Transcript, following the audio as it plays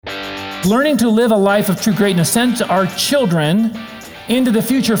Learning to live a life of true greatness sends our children into the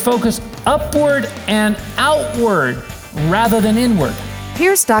future focused upward and outward rather than inward.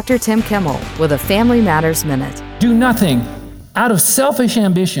 Here's Dr. Tim Kimmel with a Family Matters Minute. Do nothing out of selfish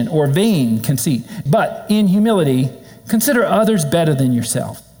ambition or vain conceit, but in humility, consider others better than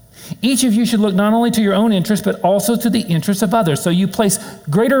yourself. Each of you should look not only to your own interest, but also to the interests of others. So you place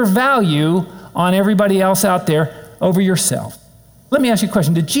greater value on everybody else out there over yourself. Let me ask you a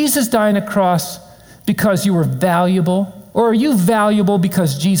question. Did Jesus die on a cross because you were valuable? Or are you valuable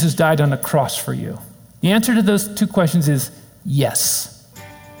because Jesus died on the cross for you? The answer to those two questions is yes.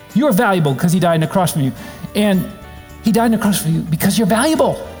 You are valuable because he died on the cross for you. And he died on the cross for you because you're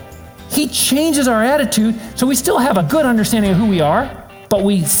valuable. He changes our attitude so we still have a good understanding of who we are, but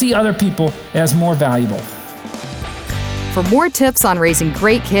we see other people as more valuable. For more tips on raising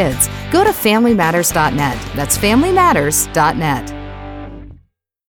great kids, go to FamilyMatters.net. That's FamilyMatters.net.